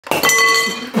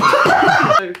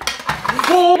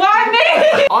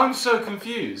I'm so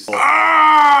confused.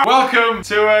 Welcome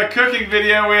to a cooking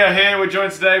video. We are here. We're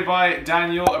joined today by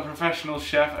Daniel, a professional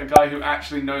chef, a guy who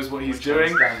actually knows what he's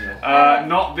doing.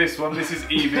 Not this one. This is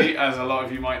Evie, as a lot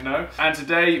of you might know. And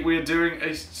today we're doing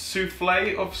a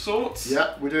souffle of sorts.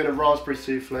 Yeah, we're doing a raspberry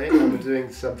souffle and we're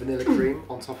doing some vanilla cream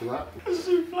on top of that. A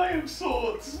souffle of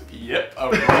sorts. Yep,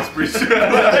 a raspberry souffle.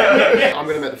 I'm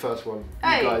going to make the first one.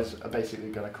 You guys are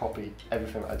basically going to copy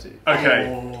everything that I do. Okay.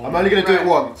 I'm only going to do it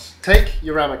once. Take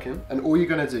your ramekin and all you're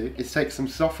going to do is take some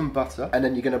softened butter and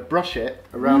then you're going to brush it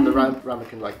around the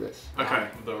ramekin like this. Okay.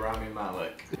 The Rami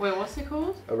Malek. Wait, what's it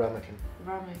called? A ramekin.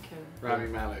 Ramekin. Rami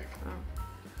Malek.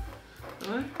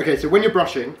 Oh. Okay, so when you're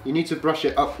brushing, you need to brush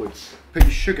it upwards. Put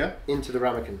your sugar into the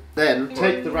ramekin. Then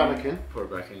take the ramekin Pour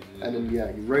it back in. and then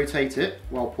you rotate it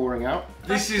while pouring out.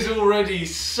 This is already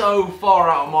so far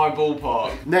out of my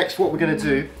ballpark. Next, what we're going to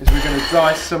do is we're going to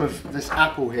dice some of this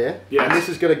apple here. Yes. And this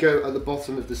is going to go at the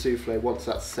bottom of the souffle once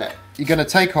that's set. You're going to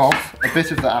take off a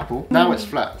bit of the apple. Now it's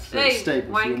flat, so it's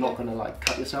stable, so you're not going to like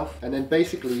cut yourself. And then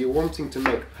basically you're wanting to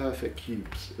make perfect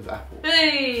cubes of apple.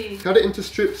 Hey! Cut it into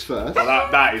strips first.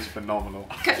 Well, that is phenomenal.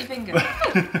 Cut your finger.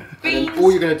 And then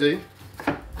all you're going to do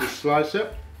is slice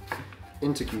it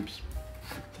into cubes.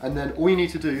 And then all you need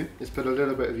to do is put a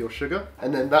little bit of your sugar,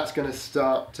 and then that's going to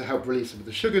start to help release some of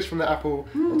the sugars from the apple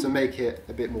and to make it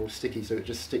a bit more sticky so it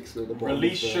just sticks to the bottom.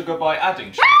 Release sugar by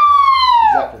adding sugar.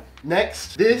 Exactly.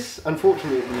 Next, this,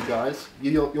 unfortunately, you guys,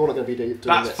 you're not going to be doing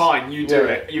That's this. fine, you do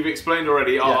it. You've explained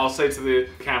already. I'll say to the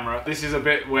camera, this is a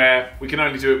bit where we can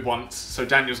only do it once, so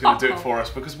Daniel's going to do it for us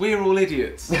because we're all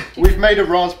idiots. We've made a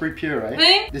raspberry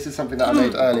puree. This is something that I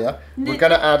made earlier. We're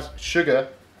going to add sugar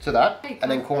to that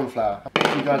and then corn flour.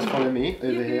 You guys follow me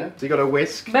over here. So you got to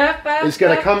whisk. It's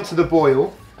going to come to the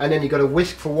boil. And then you got to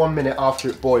whisk for 1 minute after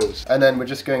it boils. And then we're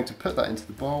just going to put that into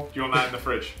the bowl. Do you want that in the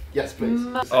fridge? Yes, please.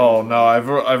 Oh no, I've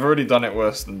already done it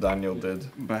worse than Daniel did.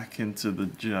 Back into the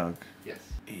jug. Yes.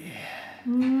 Yeah.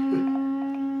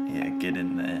 Yeah, get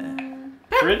in there.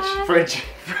 Fridge? Fridge.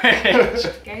 Fridge.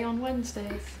 Gay on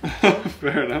Wednesdays.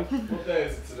 Fair enough. What day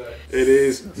is it today? It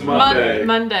is Monday.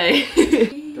 Monday.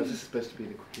 Guys, this is supposed to be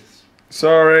the quickest.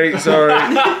 Sorry.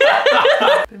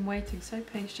 Been waiting so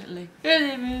patiently. Are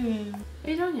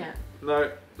you done yet?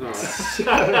 No.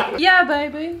 Yeah,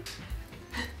 baby.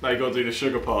 Now you gotta do the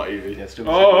sugar part, Evie. Yeah, still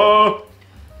Oh!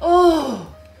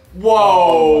 Oh!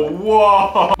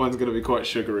 Whoa! Mine's gonna be quite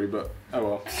sugary, but oh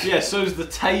well. Yeah, so's the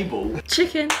table.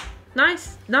 Chicken.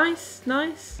 Nice, nice,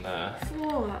 nice. Nah.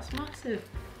 Whoa, that's massive.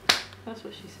 That's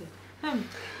what she said.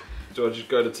 Do I just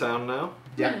go to town now?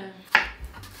 Yeah.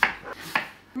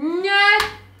 No.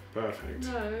 Perfect.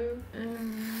 No.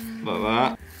 Like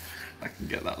that. I can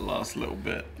get that last little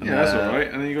bit. Yeah, that's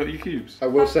alright. And then you got your cubes. I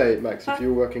will say, Max, if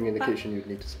you're working in the kitchen, you'd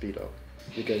need to speed up.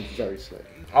 You're going very slow.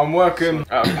 I'm working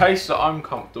at a pace that I'm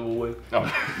comfortable with.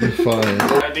 You're fine.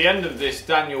 At the end of this,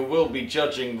 Daniel will be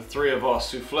judging the three of our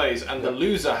souffles, and the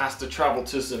loser has to travel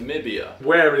to Namibia.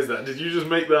 Where is that? Did you just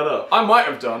make that up? I might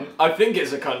have done. I think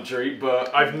it's a country,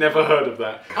 but I've never heard of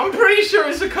that. I'm pretty sure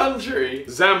it's a country.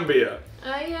 Zambia.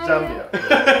 Zambia.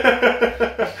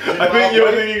 I think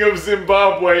you're thinking of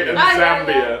Zimbabwe and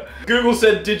Zambia. Google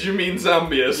said, did you mean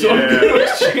Zambia? So I'm going to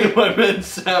assume I meant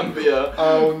Zambia.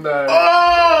 Oh no.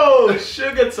 Oh,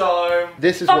 sugar time.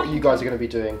 This is what you guys are going to be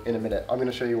doing in a minute. I'm going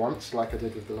to show you once, like I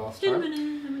did with the last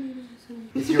time.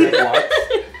 Is your egg white?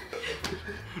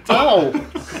 Oh!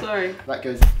 Sorry. That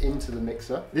goes into the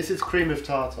mixer. This is cream of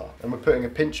tartar, and we're putting a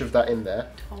pinch of that in there.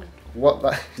 What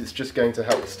that is just going to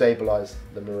help stabilise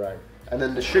the meringue. And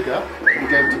then the sugar, we're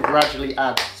going to gradually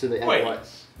add to the egg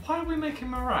whites. Why are we making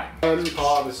meringue? Part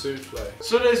of the souffle.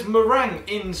 So there's meringue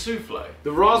in souffle.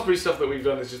 The raspberry stuff that we've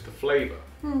done is just the flavour.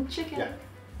 Chicken. Yeah.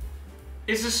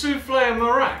 Is a souffle a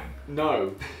meringue?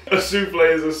 No. A souffle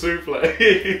is a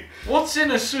souffle. What's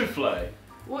in a souffle?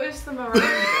 What is the meringue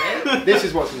bit? This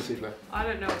is what's in the souffle. I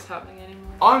don't know what's happening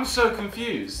anymore. I'm so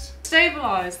confused.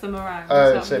 Stabilise the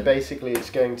meringue. So basically it's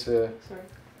going to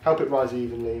help it rise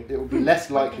evenly. It will be less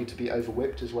likely to be over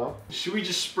whipped as well. Should we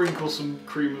just sprinkle some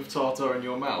cream of tartar in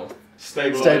your mouth?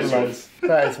 Stabilise.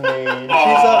 That is mean. She's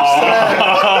upset.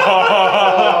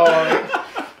 Oh.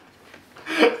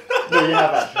 No, you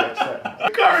have actually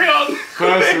upset. Carry on.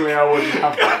 Personally, I wouldn't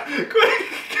have that.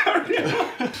 Quick, carry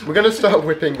on. We're going to start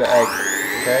whipping the egg,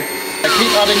 okay?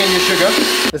 Keep adding in your sugar.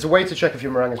 There's a way to check if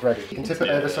your meringue is ready. You can tip it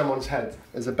over someone's head.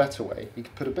 There's a better way. You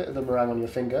can put a bit of the meringue on your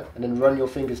finger and then run your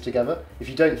fingers together. If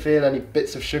you don't feel any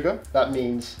bits of sugar, that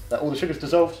means that all the sugar's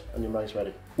dissolved and your meringue's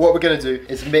ready. What we're going to do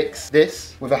is mix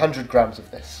this with 100 grams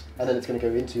of this, and then it's going to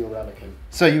go into your ramekin.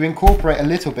 So you incorporate a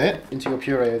little bit into your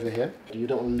puree over here. You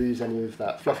don't want to lose any of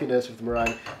that fluffiness of the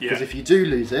meringue, because if you do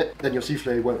lose it, then your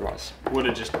souffle won't rise. Would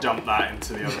have just dumped that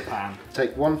into the other pan.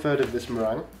 Take 1/3 of this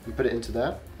meringue and put it into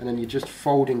there, and then you're just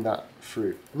folding that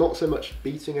through. Not so much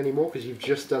beating anymore, because you've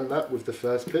just done that with the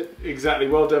first bit. Exactly,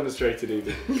 well demonstrated,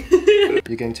 Evie.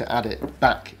 You're going to add it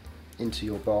back into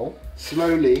your bowl.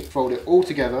 Slowly fold it all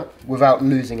together without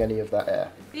losing any of that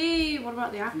air. Eee, what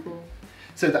about the apple?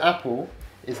 So the apple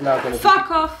is now going to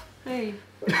Fuck off! Hey.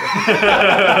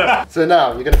 So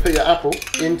now you're going to put your apple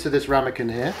into this ramekin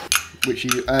here, which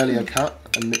you earlier cut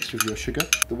and mixed with your sugar.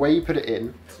 The way you put it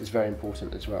in is very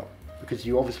important as well, because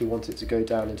you obviously want it to go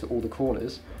down into all the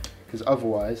corners, because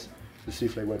otherwise the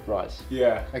souffle won't rise.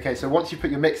 Yeah. Okay, so once you put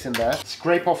your mix in there,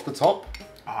 scrape off the top.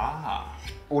 Ah.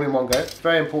 All in one go. It's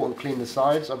very important to clean the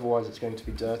sides, otherwise it's going to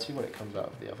be dirty when it comes out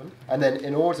of the oven. And then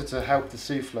in order to help the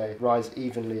souffle rise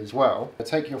evenly as well,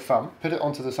 take your thumb, put it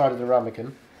onto the side of the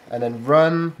ramekin, and then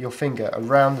run your finger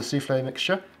around the souffle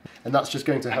mixture, and that's just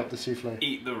going to help the souffle.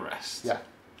 Eat the rest. Yeah.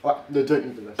 Well, no, don't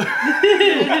eat the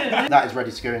rest. That is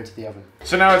ready to go into the oven.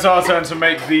 So now it's our turn to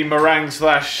make the meringue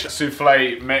slash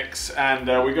souffle mix, and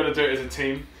we've got to do it as a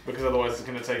team, because otherwise it's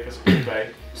going to take us all day.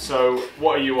 So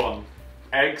what are you on?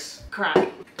 Eggs? Crack.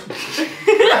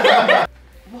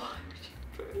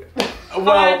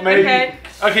 Well, maybe. Okay.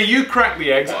 Okay, you crack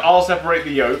the eggs, I'll separate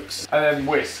the yolks, and then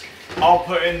whisk. I'll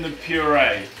put in the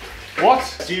puree.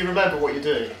 What? Do you remember what you're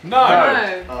doing? No.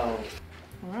 No. Oh.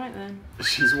 Alright then.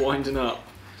 She's winding up.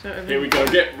 So Here we go,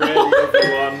 get ready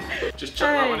everyone. Just chuck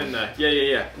that one in there.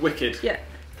 Yeah. Wicked. Yeah.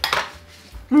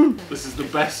 This is the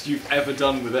best you've ever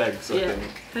done with eggs, I think.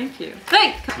 Thank you.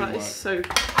 That is so...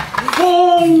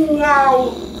 Oh,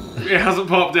 wow! It hasn't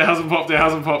popped, it hasn't popped, it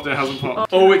hasn't popped, it hasn't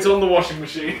popped. Oh, it's on the washing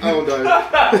machine. Oh no.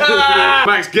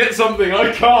 Max, get something,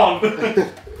 I can't!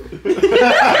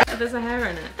 There's a hair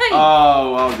in it. Hey!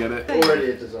 Oh, I'll get it.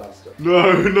 Already a disaster.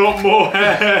 No, not more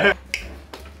hair!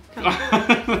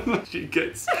 She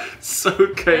gets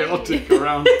so chaotic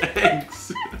around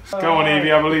eggs. Come on,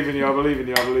 Evie, I believe in you, I believe in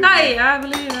you, I believe in you. Hey, I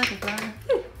believe I can fly.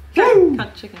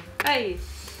 Cunt chicken. Hey!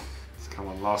 Come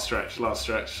on, last stretch, last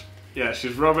stretch. Yeah,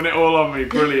 she's rubbing it all on me,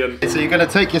 brilliant. So you're going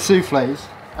to take your souffles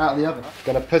out of the oven.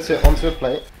 Going to put it onto a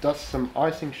plate, dust some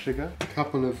icing sugar, a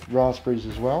couple of raspberries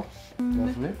as well.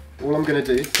 Lovely. All I'm going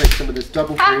to do is take some of this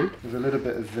double cream with a little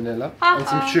bit of vanilla and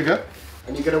some sugar,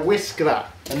 and you're going to whisk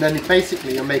that. And then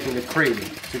basically you're making a cream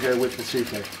to go with the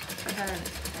souffle.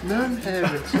 No hair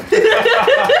in it.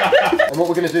 And what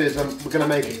we're going to do is we're going to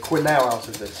make a quenelle out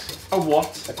of this. A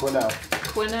what? A quenelle.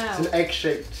 Quenelle. It's an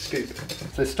egg-shaped scoop.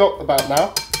 So stop about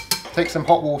now. Take some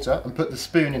hot water and put the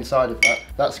spoon inside of that.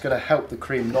 That's going to help the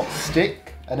cream not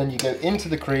stick. And then you go into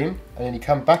the cream, and then you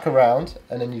come back around,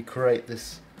 and then you create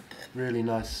this really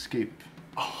nice scoop.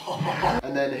 Oh.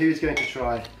 And then who's going to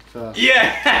try first? Yeah.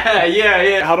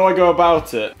 How do I go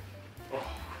about it?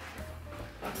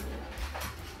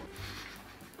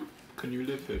 Can you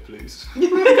live here, please?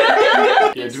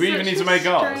 Yeah, do we even need to make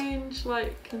ours? Strange,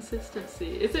 like,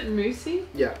 consistency. Is it moussey?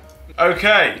 Yeah.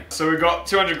 Okay, so we've got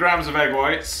 200 grams of egg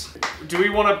whites. Do we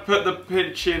want to put the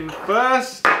pinch in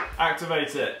first?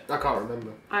 Activate it. I can't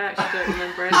remember. I actually don't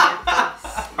remember any of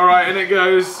this. Alright, and it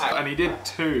goes. And he did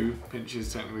 2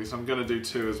 pinches technically, so I'm going to do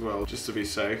 2 as well, just to be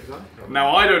safe.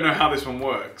 Now, I don't know how this one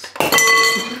works.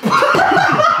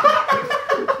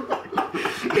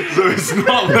 So it's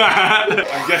not that.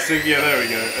 I'm guessing, yeah, there we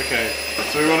go. Okay,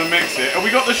 so we want to mix it. Have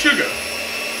we got the sugar?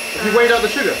 Have you weighed out the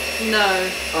sugar? No.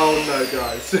 Oh no,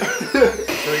 guys. So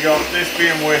we got this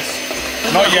being whisked.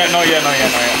 Not yet. Now,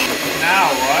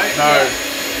 right? No.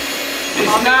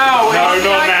 It's now. No,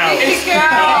 not now. It's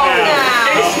now.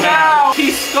 It's now.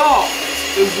 He stopped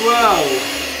as well.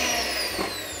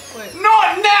 Wait.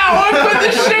 Not now! I put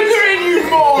the sugar in, you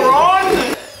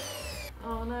moron!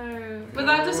 Oh no. But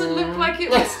that doesn't look like it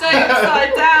would stay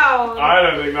upside down. I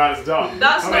don't think that's done.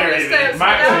 That's not going to stay upside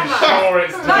Max down. is sure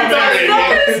it's done. That's not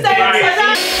going to stay upside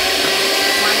down.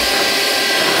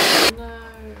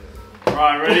 No.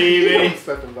 Right, ready, Evie?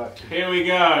 Stepping back. Here we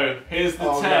go. Here's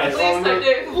the test. Please don't do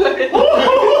it. You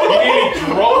nearly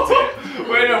dropped it.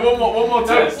 Wait, no, one more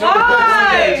test.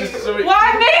 Why? Just so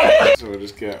Why me? So we'll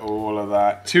just get all of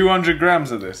that. 200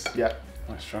 grams of this. Yeah.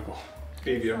 I struggle.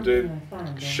 Evie, I'm doing.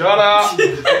 Shut up!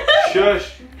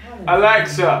 Shush!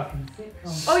 Alexa!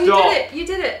 Oh, you Stop. did it! You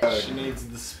did it! She needs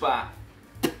the spat.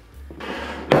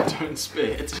 Don't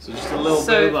spit. So just a little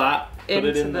bit of that. Put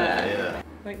it in there. Yeah.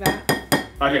 Like that.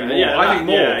 I think more. I think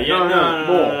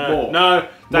more. More. No,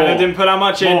 Daniel didn't put that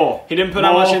much in. More. He didn't put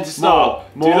that much in to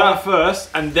start. More. Do that first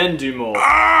and then do more.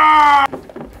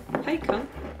 Hey, cunt.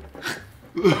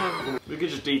 We could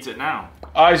just eat it now.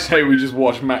 I say we just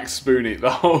watch Max Spoon eat the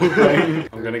whole thing.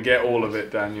 I'm gonna get all of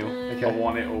it, Daniel. Okay. I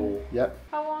want it all. Yep.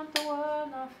 I want the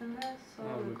world, nothing less.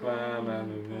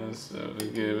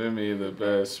 Giving me the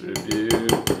best review.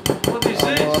 What is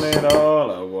I want this? it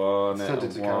all. I want it. Turned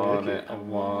into I want karaoke. it. I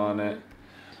want it.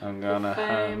 I'm gonna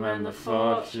fame have and the the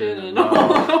fortune fortune. and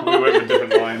all. We went with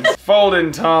different lines.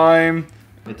 Folding time.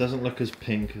 It doesn't look as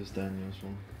pink as Daniel's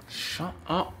one. Shut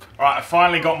up. Right, I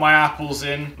finally got my apples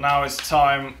in. Now it's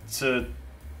time to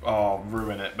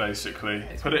ruin it basically.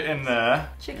 Put it in there.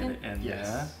 Chicken. Get it in Yes.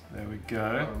 there. There we go.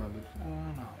 remember.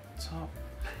 One on top.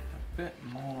 A bit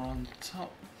more on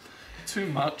top. Too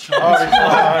much.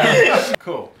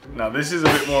 Cool. Now this is a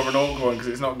bit more of an awkward one because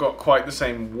it's not got quite the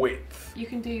same width. You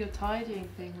can do your tidying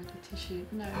thing with the tissue.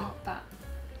 No, not that.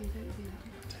 You don't do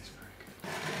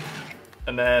that.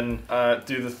 And then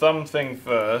do the thumb thing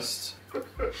first.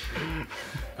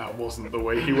 That wasn't the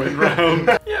way he went round.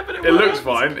 Yeah, but It looks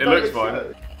fine. It looks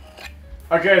fine.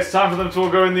 Okay, it's time for them to all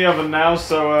go in the oven now.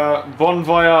 So bon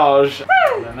voyage.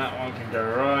 And then that one can go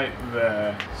right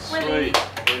there. Willy. Sweet.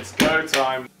 It's go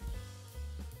time.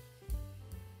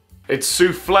 It's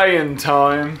souffle-ing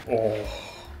time. Oh.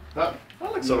 That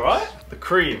Looks alright. The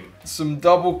cream. Some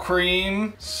double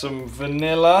cream, some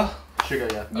vanilla. sugar,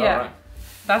 yeah. Yeah, Alright.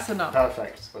 that's enough.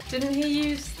 Perfect. Didn't he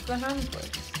use the hand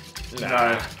whips?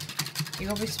 No. You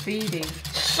gotta be speedy.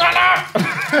 Shut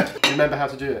up! Remember how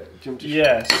to do it? Do you want to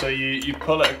Yeah, so you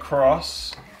pull it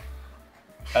across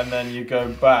and then you go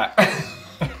back.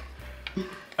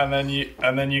 and then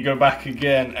you go back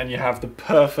again and you have the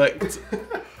perfect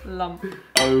Lump.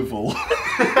 oval.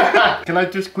 Can I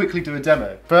just quickly do a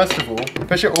demo? First of all,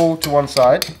 push it all to one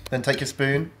side, then take a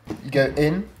spoon, you go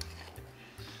in,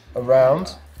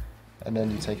 around, and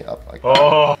then you take it up like that.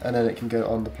 Oh. And then it can go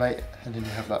on the plate, and then you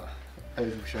have that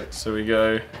oval shape. So we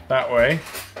go that way.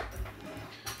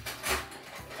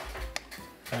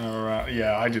 And around.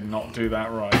 Yeah, I did not do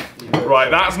that right. Right,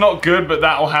 that's not good, but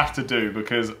that'll have to do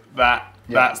because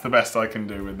that's the best I can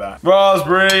do with that.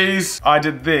 Raspberries! I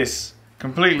did this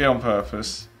completely on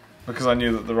purpose because I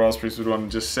knew that the raspberries would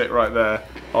want to just sit right there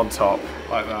on top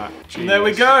like that. And there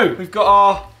we go. We've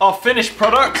got our finished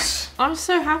products. I'm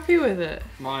so happy with it.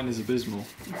 Mine is abysmal.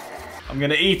 I'm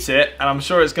gonna eat it and I'm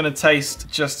sure it's gonna taste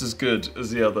just as good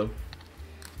as the other.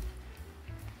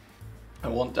 I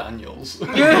want Daniel's.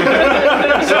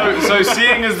 So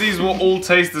seeing as these will all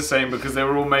taste the same because they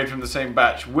were all made from the same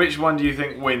batch, which one do you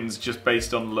think wins just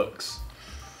based on looks?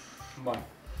 Mine.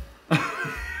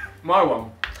 My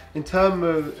one. In terms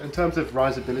of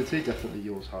risability, definitely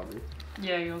yours, Harvey.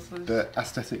 Yeah, yours was. But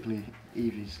aesthetically,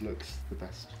 Evie's looks the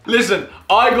best. Listen,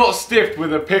 I got stiffed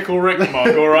with a Pickle Rick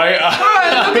mug, alright? Look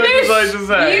at this! Like to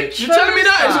say. You're telling me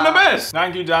that isn't the best?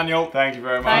 Thank you, Daniel. Thank you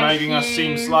very much. Thank Making us you.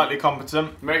 seem slightly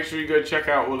competent. Make sure you go check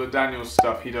out all of Daniel's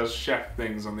stuff. He does chef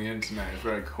things on the internet. It's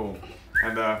very cool.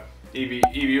 And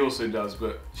Evie also does,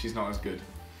 but she's not as good.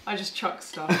 I just chuck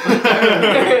stuff.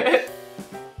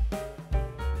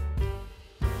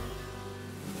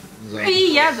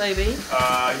 Yeah, baby.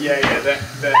 Yeah.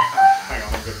 Hang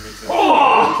on, I'm gonna meet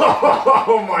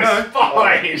Oh, my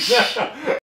spine!